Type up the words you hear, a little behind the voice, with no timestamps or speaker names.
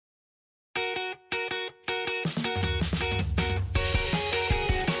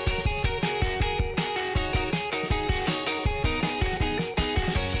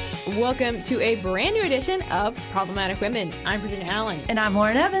Welcome to a brand new edition of Problematic Women. I'm Virginia Allen. And I'm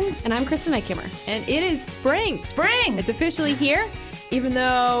Lauren Evans. And I'm Kristen Eichhammer. And it is spring. Spring! It's officially here. Even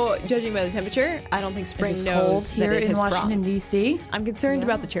though, judging by the temperature, I don't think spring knows cold here that it in has Washington, sprung. D.C. I'm concerned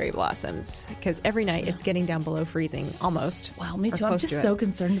about the cherry blossoms because every night it's getting down below freezing, almost. Wow, me or too. I'm close just to so it.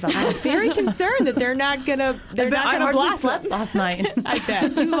 concerned about I'm that. very concerned that they're not gonna I blossom. slept last night. I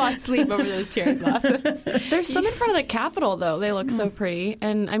bet you lost sleep over those cherry blossoms. There's some in front of the Capitol, though. They look so pretty.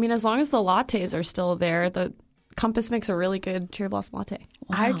 And I mean, as long as the lattes are still there, the Compass makes a really good cherry blossom latte.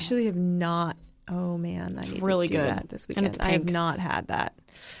 Wow. I actually have not. Oh man, I need really to do good. that this weekend. And it's I have pink. not had that.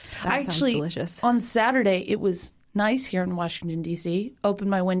 That sounds delicious. On Saturday, it was nice here in Washington, D.C. Opened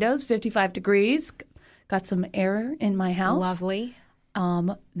my windows, 55 degrees. Got some air in my house. Lovely.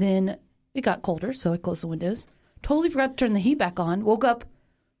 Then it got colder, so I closed the windows. Totally forgot to turn the heat back on. Woke up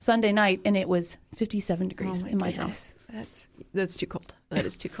Sunday night, and it was 57 degrees in my house. That's too cold. That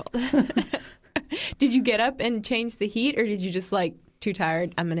is too cold. Did you get up and change the heat, or did you just too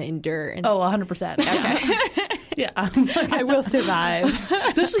tired? I'm going to endure. And 100%. Okay. Yeah. I will survive.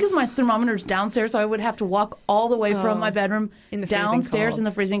 Especially because my thermometer's downstairs, so I would have to walk all the way from my bedroom in the freezing downstairs cold. in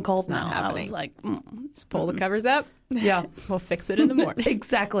the freezing cold. It's not happening. I was like, Just pull the covers up. Yeah. We'll fix it in the morning.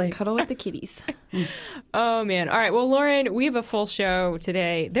 Exactly. Cuddle with the kitties. Oh, man. All right. Well, Lauren, we have a full show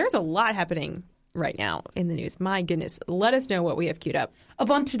today. There's a lot happening right now in the news. My goodness. Let us know what we have queued up.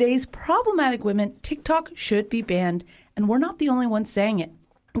 Up on today's Problematic Women, TikTok should be banned, and we're not the only ones saying it.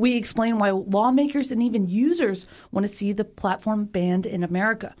 We explain why lawmakers and even users want to see the platform banned in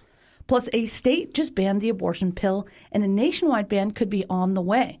America. Plus, a state just banned the abortion pill, and a nationwide ban could be on the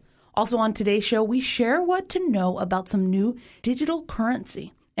way. Also on today's show, we share what to know about some new digital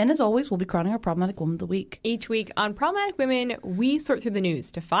currency. And as always, we'll be crowning our Problematic Woman of the Week. Each week on Problematic Women, we sort through the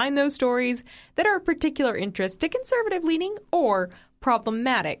news to find those stories that are of particular interest to conservative-leaning or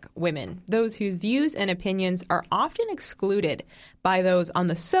problematic women, those whose views and opinions are often excluded by those on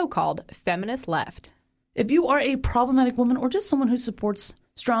the so-called feminist left. If you are a problematic woman or just someone who supports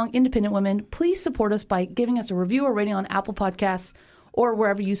strong, independent women, please support us by giving us a review or rating on Apple Podcasts or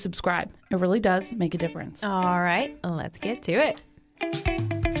wherever you subscribe. It really does make a difference. All right, let's get to it.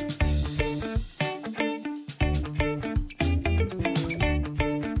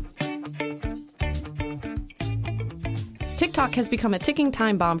 TikTok has become a ticking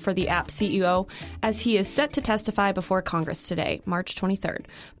time bomb for the app's CEO as he is set to testify before Congress today, March 23rd.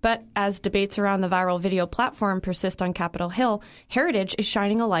 But as debates around the viral video platform persist on Capitol Hill, Heritage is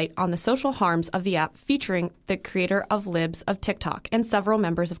shining a light on the social harms of the app featuring the creator of Libs of TikTok and several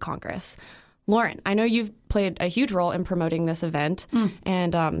members of Congress. Lauren, I know you've played a huge role in promoting this event,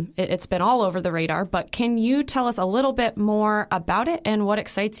 and it's been all over the radar, but can you tell us a little bit more about it and what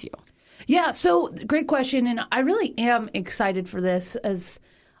excites you? Yeah, so great question, and I really am excited for this. As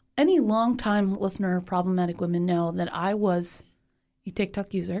any longtime listener of Problematic Women know that I was a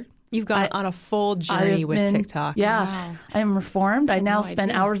TikTok user. You've gone on a full journey with TikTok. Yeah, Wow. I am reformed. I now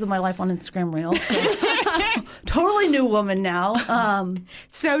spend hours of my life on Instagram Reels. So totally new woman now.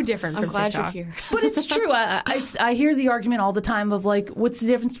 So different from I'm glad TikTok. you're here. But it's true. I hear the argument all the time of what's the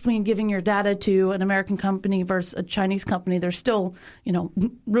difference between giving your data to an American company versus a Chinese company? They're still,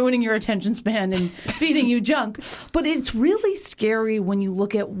 ruining your attention span and feeding you junk. But it's really scary when you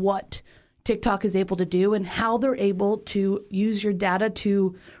look at what TikTok is able to do and how they're able to use your data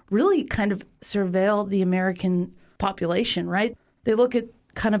to really kind of surveil the American population, right? They look at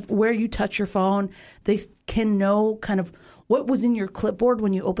kind of where you touch your phone. They can know kind of what was in your clipboard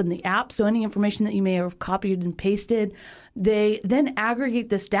when you open the app. So any information that you may have copied and pasted, they then aggregate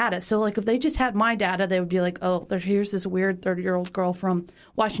this data. So if they just had my data, they would be like, oh, here's this weird 30-year-old girl from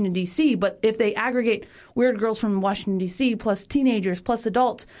Washington, D.C. But if they aggregate weird girls from Washington, D.C., plus teenagers, plus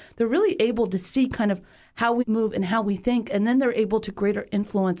adults, they're really able to see kind of how we move and how we think. And then they're able to greater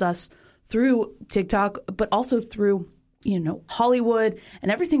influence us through TikTok, but also through Hollywood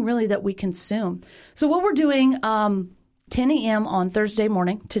and everything really that we consume. So what we're doing 10 a.m. on Thursday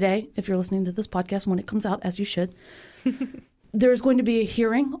morning today, if you're listening to this podcast when it comes out, as you should, there's going to be a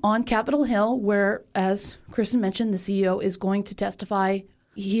hearing on Capitol Hill where, as Kristen mentioned, the CEO is going to testify.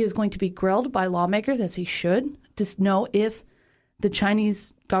 He is going to be grilled by lawmakers, as he should, to know if the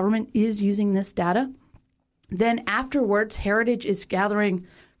Chinese government is using this data. Then afterwards, Heritage is gathering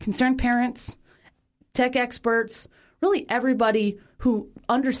concerned parents, tech experts, really everybody who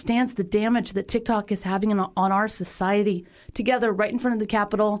understands the damage that TikTok is having on our society together right in front of the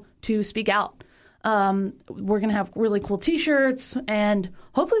Capitol to speak out. We're going to have really cool T-shirts, and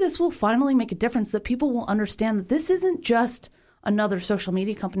hopefully this will finally make a difference, that people will understand that this isn't just another social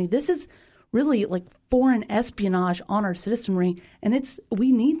media company. This is really like foreign espionage on our citizenry, and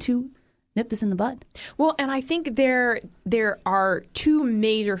we need to nip this in the bud. Well, and I think there are two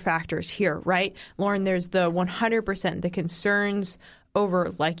major factors here, right? Lauren, there's the 100%, the concerns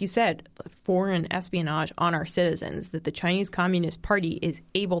over, like you said, foreign espionage on our citizens, that the Chinese Communist Party is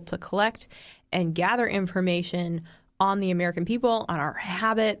able to collect and gather information on the American people, on our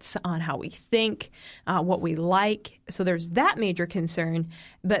habits, on how we think, what we like. So there's that major concern.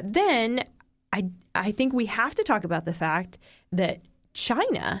 But then I think we have to talk about the fact that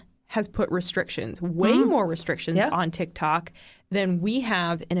China has put restrictions, way more restrictions on TikTok than we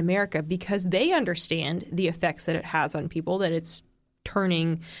have in America, because they understand the effects that it has on people, that it's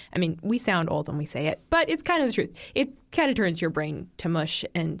turning, I mean, we sound old when we say it, but it's kind of the truth. It kind of turns your brain to mush.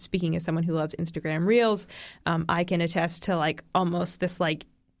 And speaking as someone who loves Instagram Reels, I can attest to like almost this like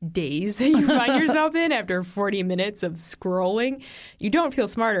daze that you find yourself in after 40 minutes of scrolling. You don't feel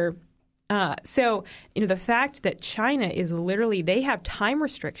smarter. So, the fact that China is literally, they have time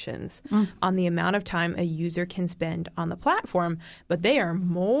restrictions on the amount of time a user can spend on the platform, but they are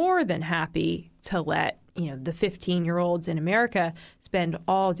more than happy to let, the 15-year-olds in America spend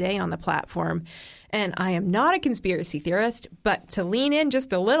all day on the platform. And I am not a conspiracy theorist, but to lean in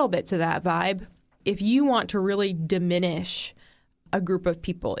just a little bit to that vibe, if you want to really diminish a group of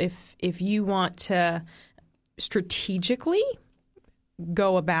people, if you want to strategically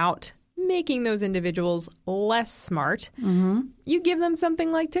go about making those individuals less smart, you give them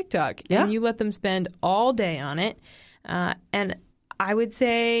something like TikTok and you let them spend all day on it. And I would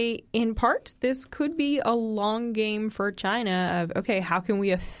say, in part, this could be a long game for China of, okay, how can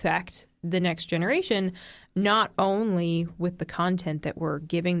we affect the next generation, not only with the content that we're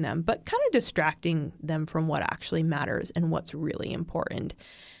giving them, but kind of distracting them from what actually matters and what's really important.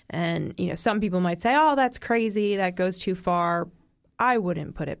 And, some people might say, oh, that's crazy, that goes too far. I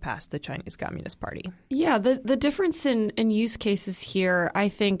wouldn't put it past the Chinese Communist Party. Yeah, the difference in use cases here, I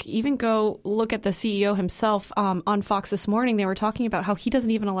think, even go look at the CEO himself on Fox this morning. They were talking about how he doesn't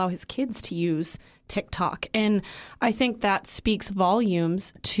even allow his kids to use TikTok. And I think that speaks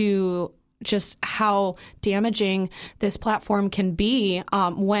volumes to just how damaging this platform can be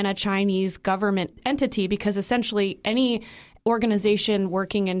when a Chinese government entity, because essentially any organization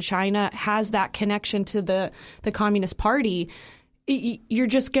working in China has that connection to the Communist Party. You're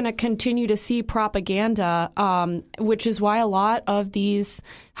just going to continue to see propaganda, which is why a lot of these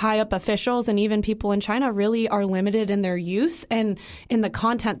high-up officials and even people in China really are limited in their use and in the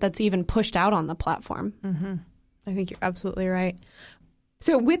content that's even pushed out on the platform. I think you're absolutely right.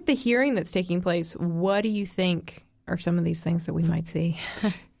 So with the hearing that's taking place, what do you think are some of these things that we might see?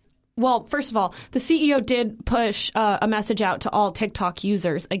 Well, first of all, the CEO did push a message out to all TikTok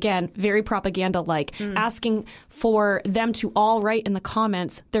users. Again, very propaganda-like, asking for them to all write in the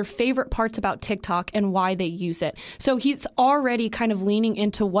comments their favorite parts about TikTok and why they use it. So he's already kind of leaning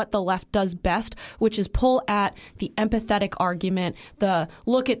into what the left does best, which is pull at the empathetic argument, the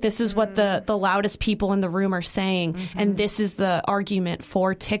look at this is what the loudest people in the room are saying, and this is the argument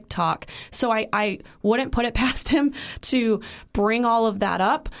for TikTok. So I wouldn't put it past him to bring all of that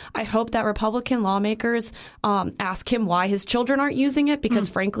up. I hope that Republican lawmakers ask him why his children aren't using it, because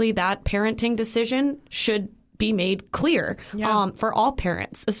frankly, that parenting decision should be made clear for all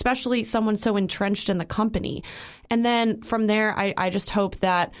parents, especially someone so entrenched in the company. And then from there, I just hope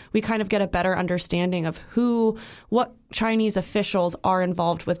that we kind of get a better understanding of what Chinese officials are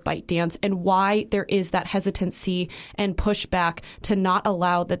involved with ByteDance and why there is that hesitancy and pushback to not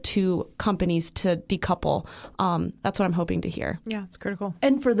allow the two companies to decouple. That's what I'm hoping to hear. Yeah, it's critical.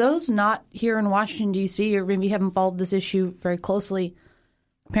 And for those not here in Washington, D.C., or maybe haven't followed this issue very closely,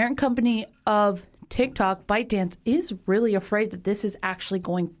 parent company of TikTok, ByteDance, is really afraid that this is actually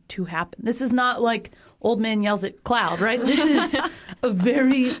going to happen. This is not like old man yells at cloud, right? This is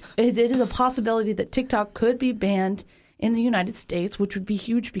it is a possibility that TikTok could be banned in the United States, which would be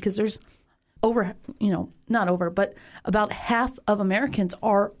huge because there's but about half of Americans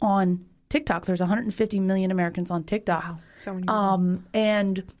are on TikTok. There's 150 million Americans on TikTok. Wow, so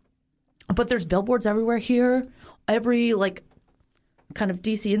many. But there's billboards everywhere here. Every kind of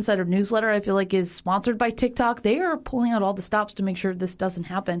DC Insider newsletter, I feel like, is sponsored by TikTok. They are pulling out all the stops to make sure this doesn't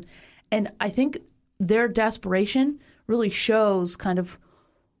happen. And I think their desperation really shows kind of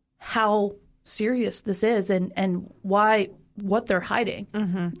how serious this is and what they're hiding.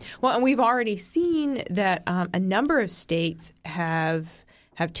 Well, and we've already seen that a number of states have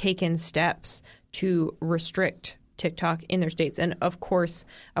taken steps to restrict TikTok in their states. And of course,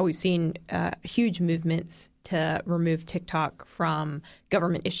 we've seen huge movements to remove TikTok from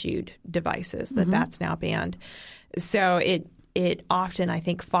government-issued devices, that's now banned. So it often, I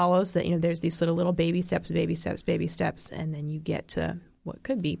think, follows that, there's these sort of little baby steps, and then you get to what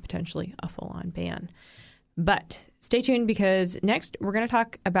could be potentially a full-on ban. But stay tuned, because next we're going to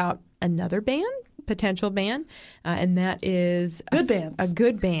talk about another potential ban, and that is Good bans. A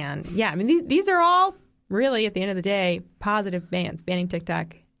good ban. Yeah, I mean, these are all really, at the end of the day, positive bans. Banning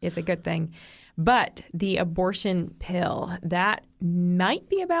TikTok is a good thing. But the abortion pill, that might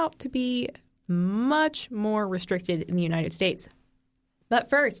be about to be much more restricted in the United States. But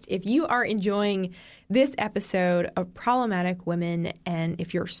first, if you are enjoying this episode of Problematic Women, and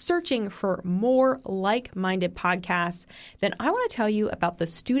if you're searching for more like-minded podcasts, then I want to tell you about the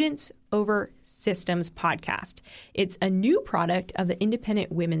Students Over Systems podcast. It's a new product of the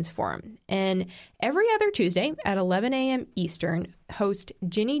Independent Women's Forum. And every other Tuesday at 11 a.m. Eastern, host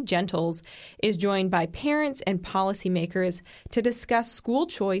Ginny Gentles is joined by parents and policymakers to discuss school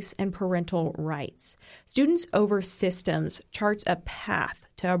choice and parental rights. Students Over Systems charts a path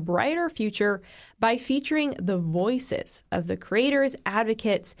to a brighter future by featuring the voices of the creators,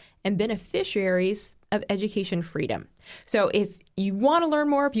 advocates, and beneficiaries of education freedom. So if you want to learn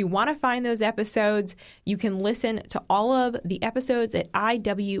more, if you want to find those episodes, you can listen to all of the episodes at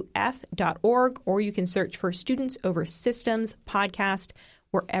IWF.org, or you can search for Students Over Systems podcast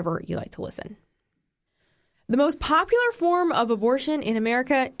wherever you like to listen. The most popular form of abortion in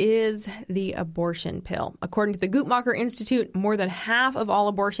America is the abortion pill. According to the Guttmacher Institute, more than half of all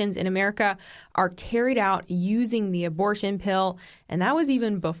abortions in America are carried out using the abortion pill, and that was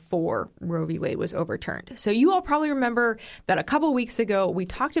even before Roe v. Wade was overturned. So you all probably remember that a couple weeks ago, we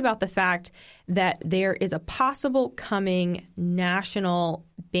talked about the fact that there is a possible coming national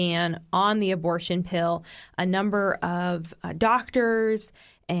ban on the abortion pill. A number of doctors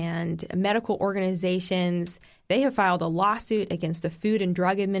and medical organizations, they have filed a lawsuit against the Food and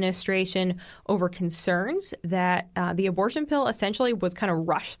Drug Administration over concerns that the abortion pill essentially was kind of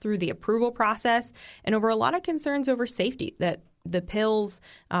rushed through the approval process, and over a lot of concerns over safety, that the pills,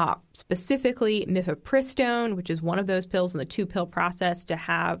 specifically mifepristone, which is one of those pills in the two-pill process, to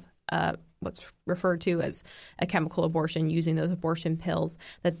have what's referred to as a chemical abortion using those abortion pills,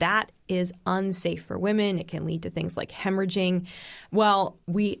 that is unsafe for women. It can lead to things like hemorrhaging. Well,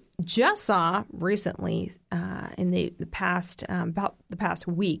 we just saw recently in the past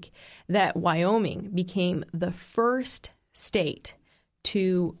week that Wyoming became the first state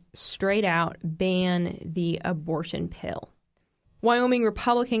to straight out ban the abortion pill. Wyoming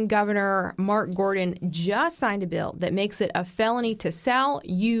Republican Governor Mark Gordon just signed a bill that makes it a felony to sell,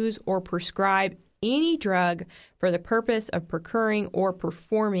 use, or prescribe any drug for the purpose of procuring or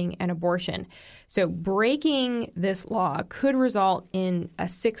performing an abortion. So breaking this law could result in a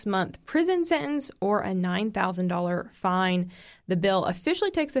 6-month prison sentence or a $9,000 fine. The bill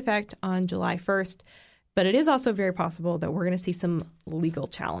officially takes effect on July 1st, but it is also very possible that we're going to see some legal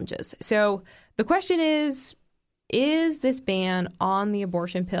challenges. So the question is this ban on the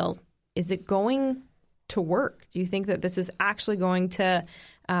abortion pill, is it going to work? Do you think that this is actually going to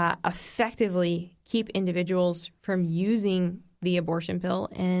effectively keep individuals from using the abortion pill,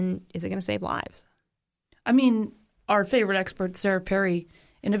 and is it going to save lives? I mean, our favorite expert, Sarah Perry,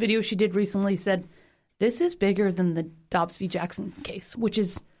 in a video she did recently said, this is bigger than the Dobbs v. Jackson case, which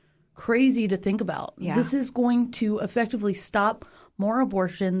is crazy to think about. Yeah. This is going to effectively stop more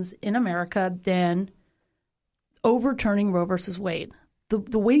abortions in America than overturning Roe versus Wade.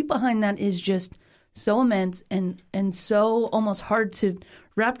 The weight behind that is just so immense and so almost hard to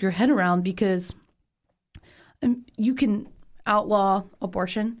wrap your head around, because you can outlaw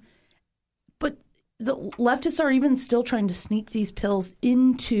abortion, but the leftists are even still trying to sneak these pills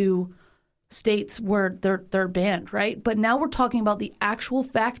into states where they're banned, right? But now we're talking about the actual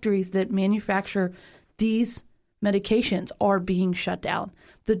factories that manufacture these medications are being shut down.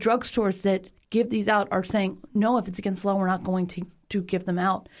 The drugstores that give these out are saying, no, if it's against law, we're not going to give them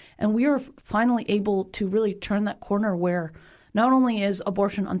out. And we are finally able to really turn that corner where not only is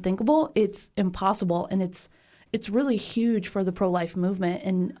abortion unthinkable, it's impossible. And it's really huge for the pro-life movement.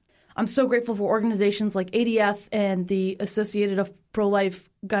 And I'm so grateful for organizations like ADF and the Associated of Pro-Life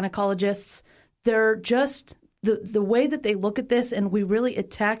Gynecologists. They're just the way that they look at this, and we really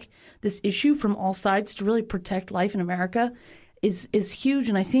attack this issue from all sides to really protect life in America is huge.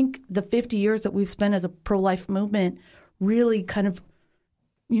 And I think the 50 years that we've spent as a pro-life movement really kind of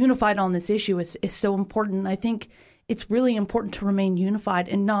unified on this issue is so important. I think it's really important to remain unified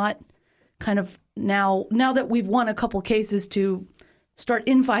and not kind of now that we've won a couple cases to start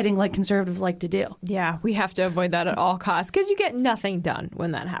infighting like conservatives like to do. Yeah, we have to avoid that at all costs, because you get nothing done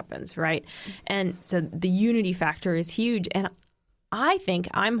when that happens, right? And so the unity factor is huge. And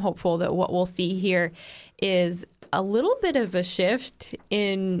I'm hopeful that what we'll see here is a little bit of a shift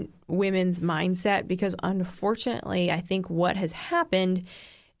in women's mindset, because unfortunately, I think what has happened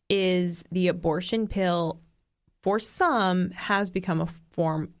is the abortion pill, for some, has become a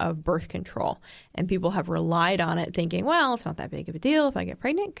form of birth control. And people have relied on it thinking, well, it's not that big of a deal if I get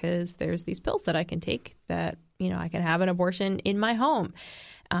pregnant because there's these pills that I can take that, I can have an abortion in my home.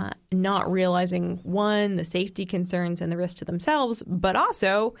 Not realizing, one, the safety concerns and the risk to themselves, but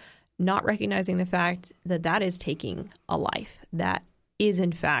also not recognizing the fact that that is taking a life. That is,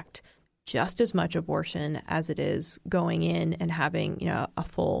 in fact, just as much abortion as it is going in and having, a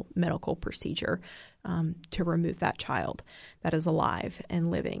full medical procedure to remove that child that is alive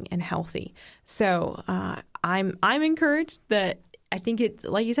and living and healthy. So I'm encouraged that I think it,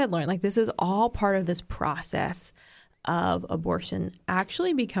 like you said, Lauren, like this is all part of this process of abortion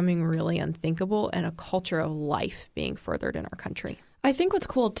actually becoming really unthinkable and a culture of life being furthered in our country. I think what's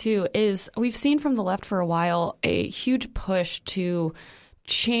cool, too, is we've seen from the left for a while a huge push to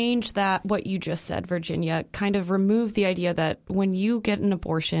change that, what you just said, Virginia, kind of remove the idea that when you get an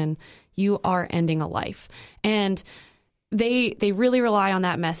abortion, you are ending a life. And they really rely on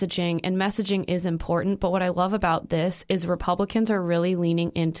that messaging, and messaging is important. But what I love about this is Republicans are really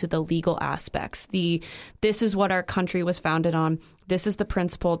leaning into the legal aspects. This is what our country was founded on. This is the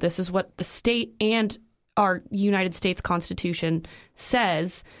principle. This is what the state and our United States Constitution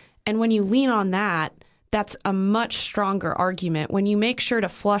says. And when you lean on that, that's a much stronger argument. When you make sure to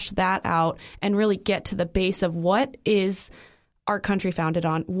flush that out and really get to the base of what is our country founded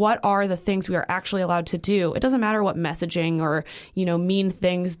on, what are the things we are actually allowed to do. It doesn't matter what messaging or, mean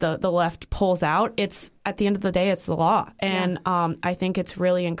things the left pulls out. It's, at the end of the day, it's the law. And I think it's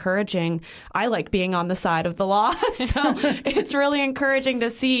really encouraging. I like being on the side of the law. So it's really encouraging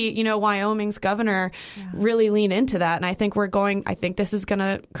to see, Wyoming's governor really lean into that. And I think this is going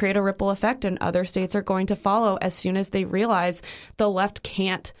to create a ripple effect, and other states are going to follow as soon as they realize the left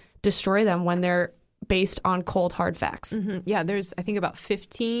can't destroy them when they're based on cold, hard facts. Mm-hmm. Yeah, there's, I think, about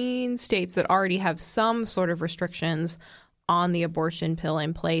 15 states that already have some sort of restrictions on the abortion pill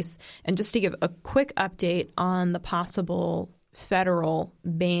in place. And just to give a quick update on the possible federal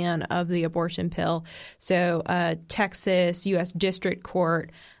ban of the abortion pill. So Texas U.S. District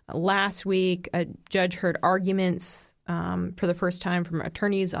Court last week, a judge heard arguments for the first time from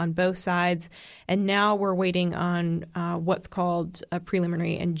attorneys on both sides. And now we're waiting on what's called a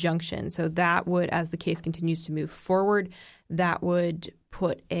preliminary injunction. So that would, as the case continues to move forward, that would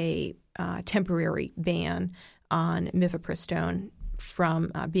put a temporary ban on mifepristone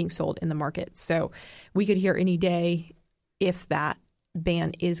from being sold in the market. So we could hear any day if that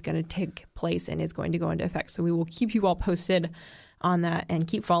ban is going to take place and is going to go into effect. So we will keep you all posted on that and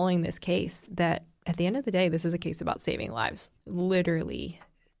keep following this case that, at the end of the day, this is a case about saving lives, literally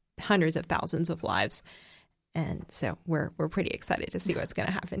hundreds of thousands of lives. And so we're pretty excited to see what's going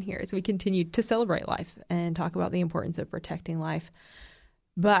to happen here as we continue to celebrate life and talk about the importance of protecting life.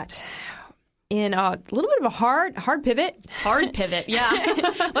 But in a little bit of a hard pivot. Hard pivot, yeah.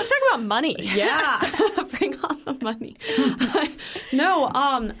 Let's talk about money. Yeah. Bring on the money.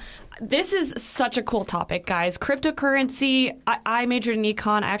 This is such a cool topic, guys. Cryptocurrency. I majored in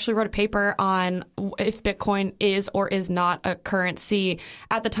econ. I actually wrote a paper on if Bitcoin is or is not a currency.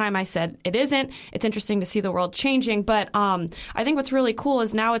 At the time, I said it isn't. It's interesting to see the world changing. But I think what's really cool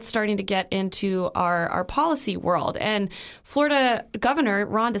is now it's starting to get into our policy world. And Florida Governor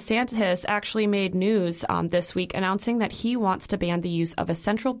Ron DeSantis actually made news this week announcing that he wants to ban the use of a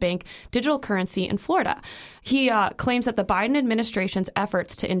central bank digital currency in Florida. He claims that the Biden administration's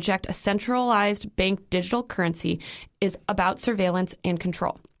efforts to inject a centralized bank digital currency is about surveillance and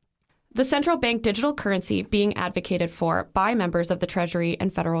control. The central bank digital currency being advocated for by members of the Treasury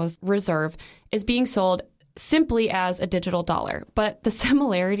and Federal Reserve is being sold simply as a digital dollar, but the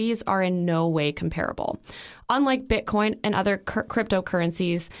similarities are in no way comparable. Unlike Bitcoin and other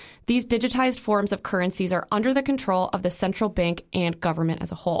cryptocurrencies, these digitized forms of currencies are under the control of the central bank and government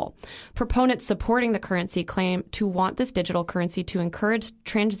as a whole. Proponents supporting the currency claim to want this digital currency to encourage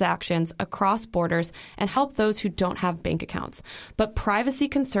transactions across borders and help those who don't have bank accounts. But privacy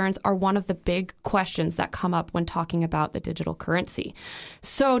concerns are one of the big questions that come up when talking about the digital currency.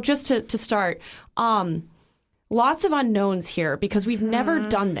 So just to start, lots of unknowns here because we've never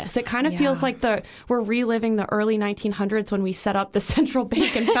done this. It kind of feels like we're reliving the early 1900s when we set up the central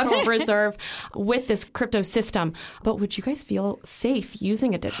bank and Federal Reserve with this crypto system. But would you guys feel safe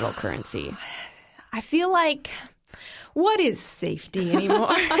using a digital currency? I feel like, what is safety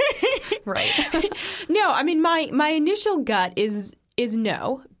anymore? Right. No, I mean, my initial gut is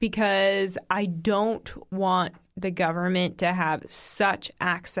no, because I don't want the government to have such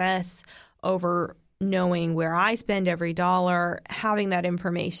access over knowing where I spend every dollar, having that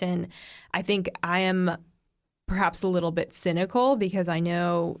information. I think I am perhaps a little bit cynical because I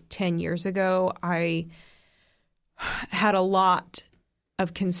know 10 years ago I had a lot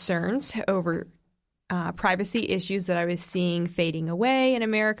of concerns over privacy issues that I was seeing fading away in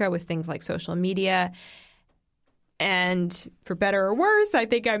America with things like social media. And for better or worse, I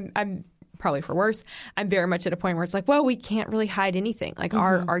think I'm probably for worse, I'm very much at a point where it's like, well, we can't really hide anything. Like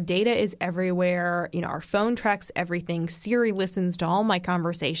our data is everywhere. You know, our phone tracks everything. Siri listens to all my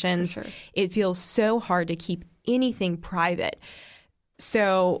conversations. Sure. It feels so hard to keep anything private.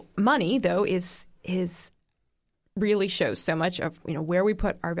 So money, though, is really shows so much of, you know, where we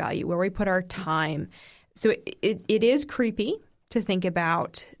put our value, where we put our time. So it is creepy to think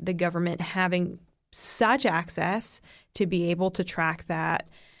about the government having such access to be able to track that.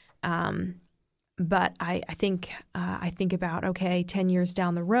 But I think about, okay, 10 years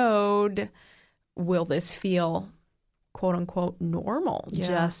down the road, will this feel quote unquote normal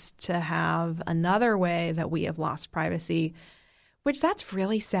just to have another way that we have lost privacy, which that's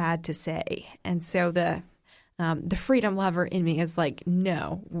really sad to say. And so the freedom lover in me is like,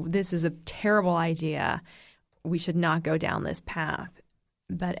 no, this is a terrible idea. We should not go down this path.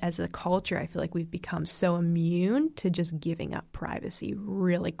 But as a culture, I feel like we've become so immune to just giving up privacy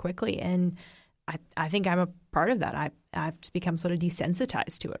really quickly. And I think I'm a part of that. I've become sort of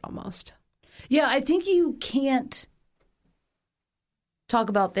desensitized to it almost. Yeah, I think you can't talk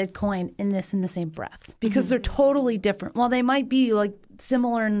about Bitcoin in the same breath because they're totally different. While they might be like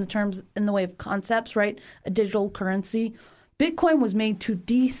similar in the way of concepts, right? A digital currency. Bitcoin was made to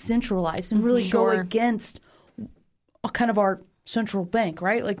decentralize and really go against kind of our central bank,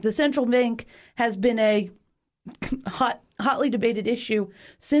 right? Like the central bank has been a hotly debated issue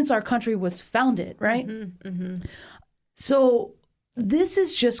since our country was founded, right? So this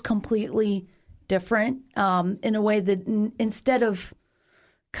is just completely different in a way that instead of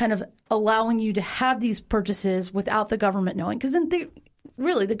kind of allowing you to have these purchases without the government knowing, because then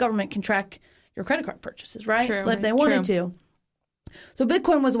really the government can track your credit card purchases, right? True. Like they wanted to. So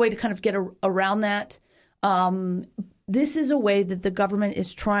Bitcoin was a way to kind of get around that. This is a way that the government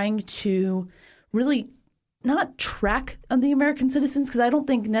is trying to really not track the American citizens, because I don't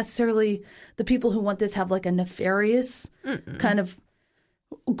think necessarily the people who want this have like a nefarious kind of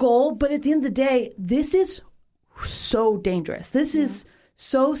goal. But at the end of the day, this is so dangerous. This is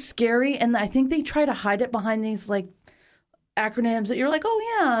so scary. And I think they try to hide it behind these like acronyms that you're like,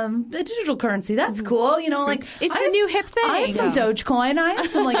 oh yeah, a digital currency, that's cool. You know, like it's the new hip thing. I have some Dogecoin, I have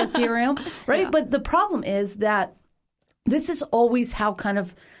some like Ethereum, right? But the problem is that this is always how kind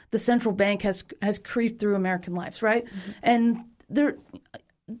of the central bank has creeped through American lives, right? And there's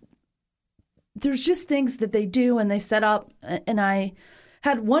just things that they do and they set up. And I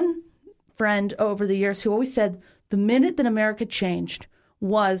had one friend over the years who always said the minute that America changed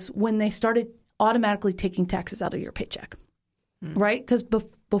was when they started automatically taking taxes out of your paycheck, right? Because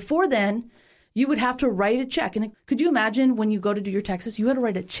before then, you would have to write a check. And could you imagine when you go to do your taxes, you had to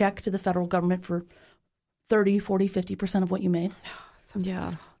write a check to the federal government for 30, 40, 50% of what you made?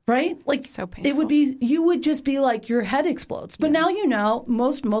 Yeah. Right? Like so painful. It would be, you would just be like, your head explodes. But now, you know,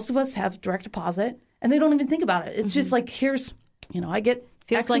 most of us have direct deposit and they don't even think about it. It's just like, here's, you know, I get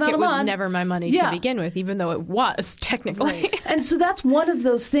feels X like amount it a was month. never my money to begin with, even though it was technically. Right. And so that's one of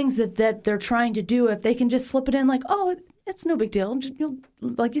those things that they're trying to do. If they can just slip it in like, oh, it's no big deal. You'll,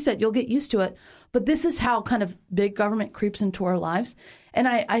 like you said, you'll get used to it. But this is how kind of big government creeps into our lives. And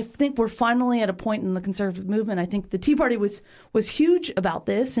I think we're finally at a point in the conservative movement. I think the Tea Party was huge about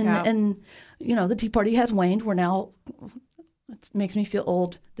this. And you know, the Tea Party has waned. We're now, it makes me feel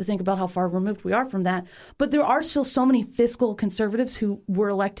old to think about how far removed we are from that. But there are still so many fiscal conservatives who were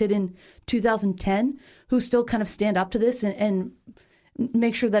elected in 2010 who still kind of stand up to this and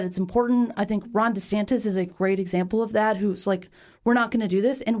make sure that it's important. I think Ron DeSantis is a great example of that, who's like, we're not going to do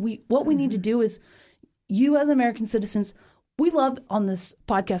this. And what we need to do is, you as American citizens, we love on this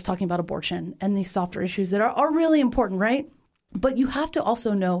podcast talking about abortion and these softer issues that are really important, right? But you have to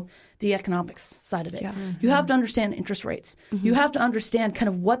also know the economics side of it. Yeah. You have to understand interest rates. You have to understand kind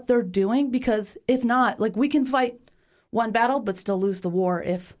of what they're doing, because if not, like, we can fight one battle but still lose the war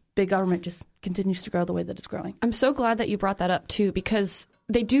if big government just continues to grow the way that it's growing. I'm so glad that you brought that up too, because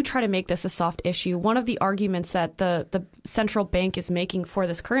they do try to make this a soft issue. One of the arguments that the central bank is making for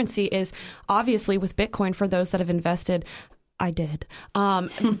this currency is, obviously with Bitcoin, for those that have invested, I did.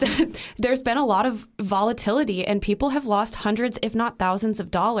 There's been a lot of volatility and people have lost hundreds, if not thousands of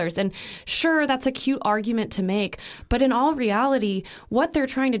dollars. And sure, that's a cute argument to make. But in all reality, what they're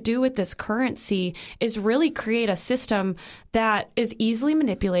trying to do with this currency is really create a system that is easily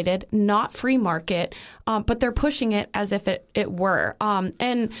manipulated, not free market, but they're pushing it as if it were.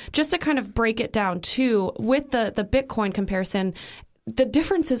 And just to kind of break it down too, with the Bitcoin comparison, the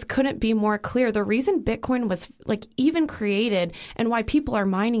differences couldn't be more clear. The reason Bitcoin was even created and why people are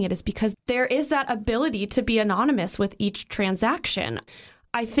mining it is because there is that ability to be anonymous with each transaction.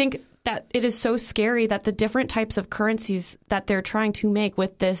 I think that it is so scary that the different types of currencies that they're trying to make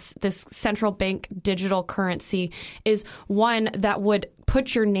with this central bank digital currency is one that would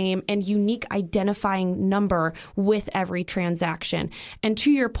put your name and unique identifying number with every transaction. And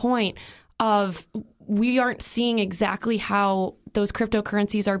to your point of we aren't seeing exactly how those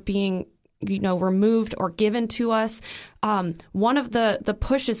cryptocurrencies are being removed or given to us. One of the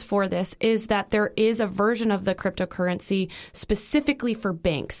pushes for this is that there is a version of the cryptocurrency specifically for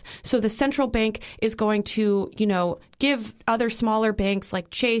banks. So the central bank is going to, give other smaller banks like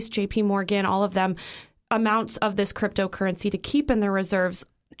Chase, JP Morgan, all of them amounts of this cryptocurrency to keep in their reserves,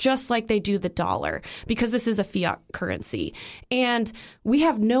 just like they do the dollar, because this is a fiat currency. And we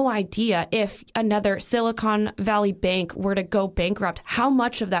have no idea if another Silicon Valley bank were to go bankrupt, how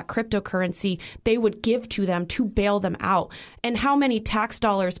much of that cryptocurrency they would give to them to bail them out, and how many tax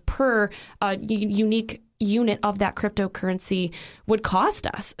dollars per unique unit of that cryptocurrency would cost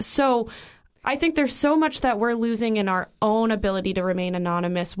us. So I think there's so much that we're losing in our own ability to remain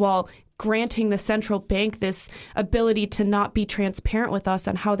anonymous while granting the central bank this ability to not be transparent with us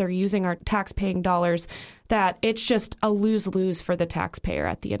on how they're using our tax-paying dollars, that it's just a lose-lose for the taxpayer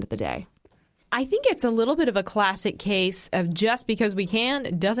at the end of the day. I think it's a little bit of a classic case of just because we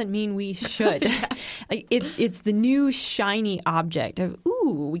can doesn't mean we should. It's the new shiny object of,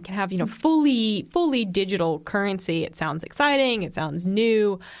 ooh, we can have, fully digital currency. It sounds exciting. It sounds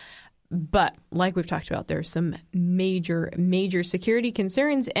new. But like we've talked about, there's some major security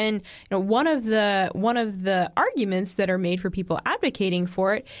concerns, and one of the arguments that are made for people advocating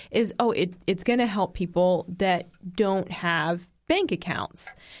for it is, it's going to help people that don't have bank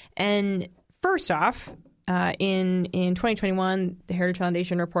accounts. And first off, in 2021, the Heritage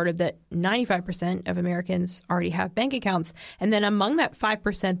Foundation reported that 95% of Americans already have bank accounts, and then among that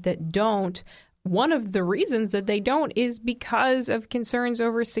 5% that don't, one of the reasons that they don't is because of concerns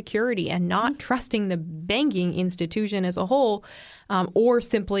over security and not trusting the banking institution as a whole, or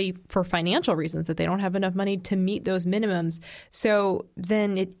simply for financial reasons that they don't have enough money to meet those minimums. So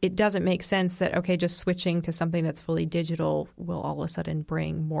then it doesn't make sense that, just switching to something that's fully digital will all of a sudden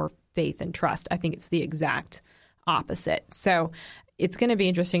bring more faith and trust. I think it's the exact opposite. So it's going to be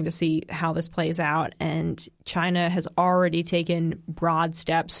interesting to see how this plays out. And China has already taken broad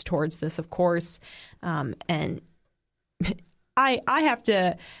steps towards this, of course. And I have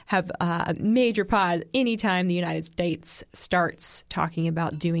to have a major pause anytime the United States starts talking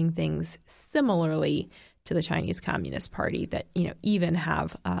about doing things similarly to the Chinese Communist Party that, even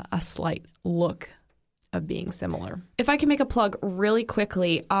have a slight look of being similar. If I can make a plug really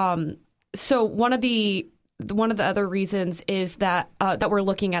quickly. So one of the other reasons is that we're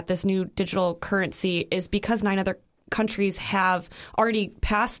looking at this new digital currency is because 9 other countries have already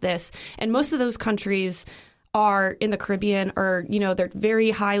passed this, and most of those countries are in the Caribbean or, they're very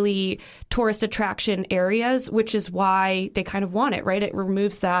highly tourist attraction areas, which is why they kind of want it, right? It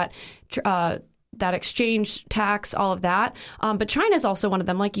removes that exchange tax, all of that. But China is also one of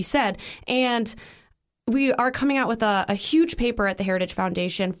them, like you said. And we are coming out with a huge paper at the Heritage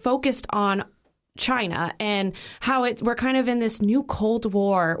Foundation focused on China and how we're kind of in this new Cold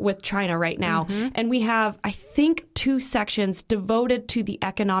War with China right now. Mm-hmm. And we have, I think, 2 sections devoted to the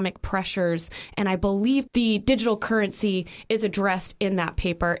economic pressures. And I believe the digital currency is addressed in that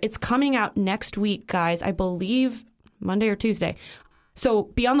paper. It's coming out next week, guys, I believe Monday or Tuesday. So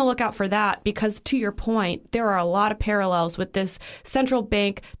be on the lookout for that, because to your point, there are a lot of parallels with this central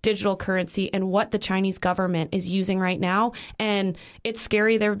bank digital currency and what the Chinese government is using right now. And it's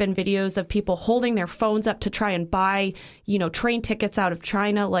scary. There have been videos of people holding their phones up to try and buy, train tickets out of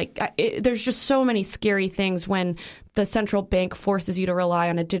China. There's just so many scary things when the central bank forces you to rely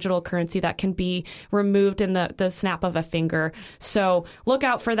on a digital currency that can be removed in the snap of a finger. So look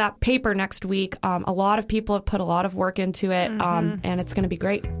out for that paper next week. A lot of people have put a lot of work into it, and it's going to be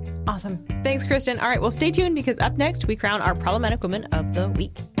great. Awesome. Thanks, Kristen. All right, well, stay tuned, because up next, we crown our Problematic Woman of the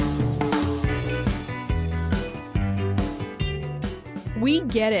Week. We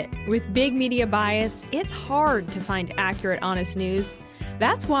get it. With big media bias, it's hard to find accurate, honest news.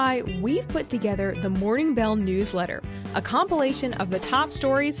 That's why we've put together the Morning Bell newsletter, a compilation of the top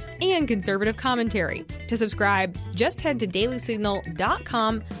stories and conservative commentary. To subscribe, just head to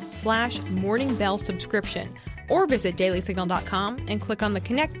dailysignal.com/morningbell subscription or visit dailysignal.com and click on the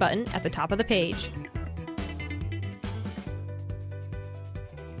Connect button at the top of the page.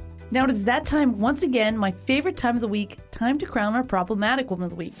 Now it is that time once again, my favorite time of the week, time to crown our problematic woman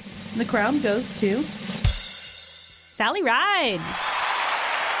of the week. And the crown goes to Sally Ride.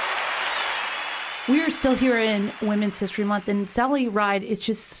 We are still here in Women's History Month, and Sally Ride is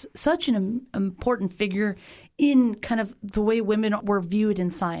just such an important figure in kind of the way women were viewed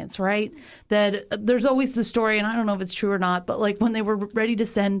in science, right? That there's always the story, and I don't know if it's true or not, but like when they were ready to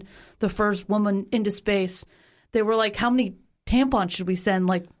send the first woman into space, they were like, how many tampons should we send?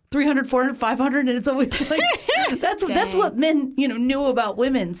 Like 300, 400, 500? And it's always like, that's what men, knew about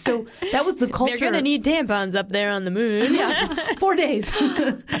women. So that was the culture. They're going to need tampons up there on the moon. Yeah, 4 days.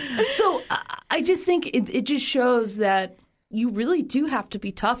 So I just think it just shows that you really do have to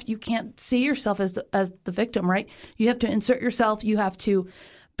be tough. You can't see yourself as the victim, right? You have to insert yourself. You have to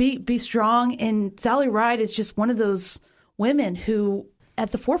be strong. And Sally Ride is just one of those women who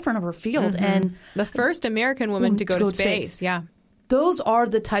at the forefront of her field. Mm-hmm. And the first American woman to go to space. Yeah. Those are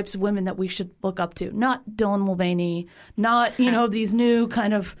the types of women that we should look up to, not Dylan Mulvaney, not, these new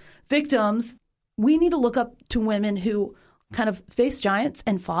kind of victims. We need to look up to women who kind of faced giants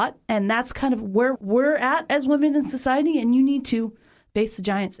and fought, and that's kind of where we're at as women in society, and you need to face the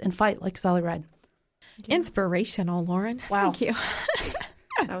giants and fight like Sally Ride. Inspirational, Lauren. Wow. Thank you.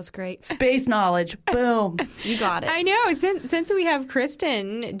 That was great. Space knowledge. Boom. You got it. I know. Since we have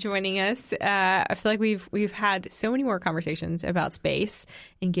Kristen joining us, I feel like we've had so many more conversations about space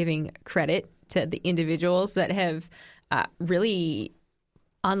and giving credit to the individuals that have really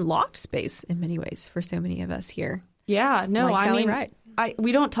unlocked space in many ways for so many of us here. Yeah, no, Like Sally Ride.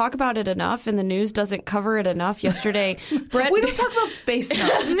 We don't talk about it enough, and the news doesn't cover it enough. Yesterday, Brett. We don't talk about space enough.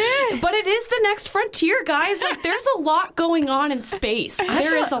 But it is the next frontier, guys. Like, there's a lot going on in space.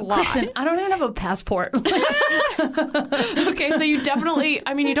 There is a lot. Kristen, I don't even have a passport. Okay, so you definitely,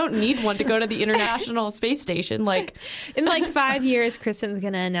 you don't need one to go to the International Space Station. Like, in 5 years, Kristen's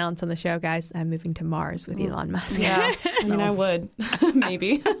going to announce on the show, guys, I'm moving to Mars with Elon Musk. Yeah, I would.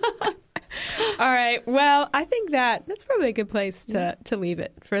 Maybe. All right. Well, I think that's probably a good place to leave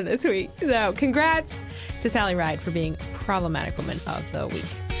it for this week. So congrats to Sally Ride for being Problematic Woman of the Week.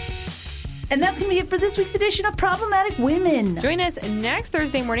 And that's going to be it for this week's edition of Problematic Women. Join us next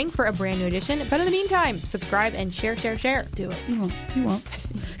Thursday morning for a brand new edition. But in the meantime, subscribe and share. Do it. You won't.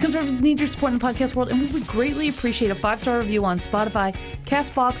 Conservatives need your support in the podcast world, and we would greatly appreciate a 5-star review on Spotify,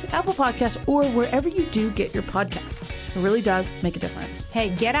 CastBox, Apple Podcasts, or wherever you do get your podcasts. It really does make a difference. Hey,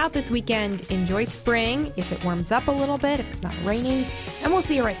 get out this weekend. Enjoy spring if it warms up a little bit, if it's not raining. And we'll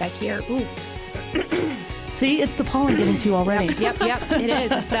see you right back here. Ooh. See, it's the pollen getting to you already. Yep, it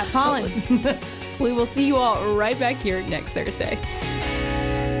is. It's that pollen. We will see you all right back here next Thursday.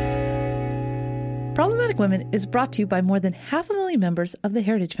 Problematic Women is brought to you by more than 500,000 members of the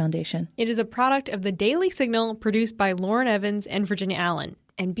Heritage Foundation. It is a product of the Daily Signal, produced by Lauren Evans and Virginia Allen.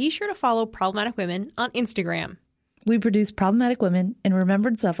 And be sure to follow Problematic Women on Instagram. We produce Problematic Women in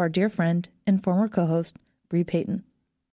remembrance of our dear friend and former co-host, Bree Payton.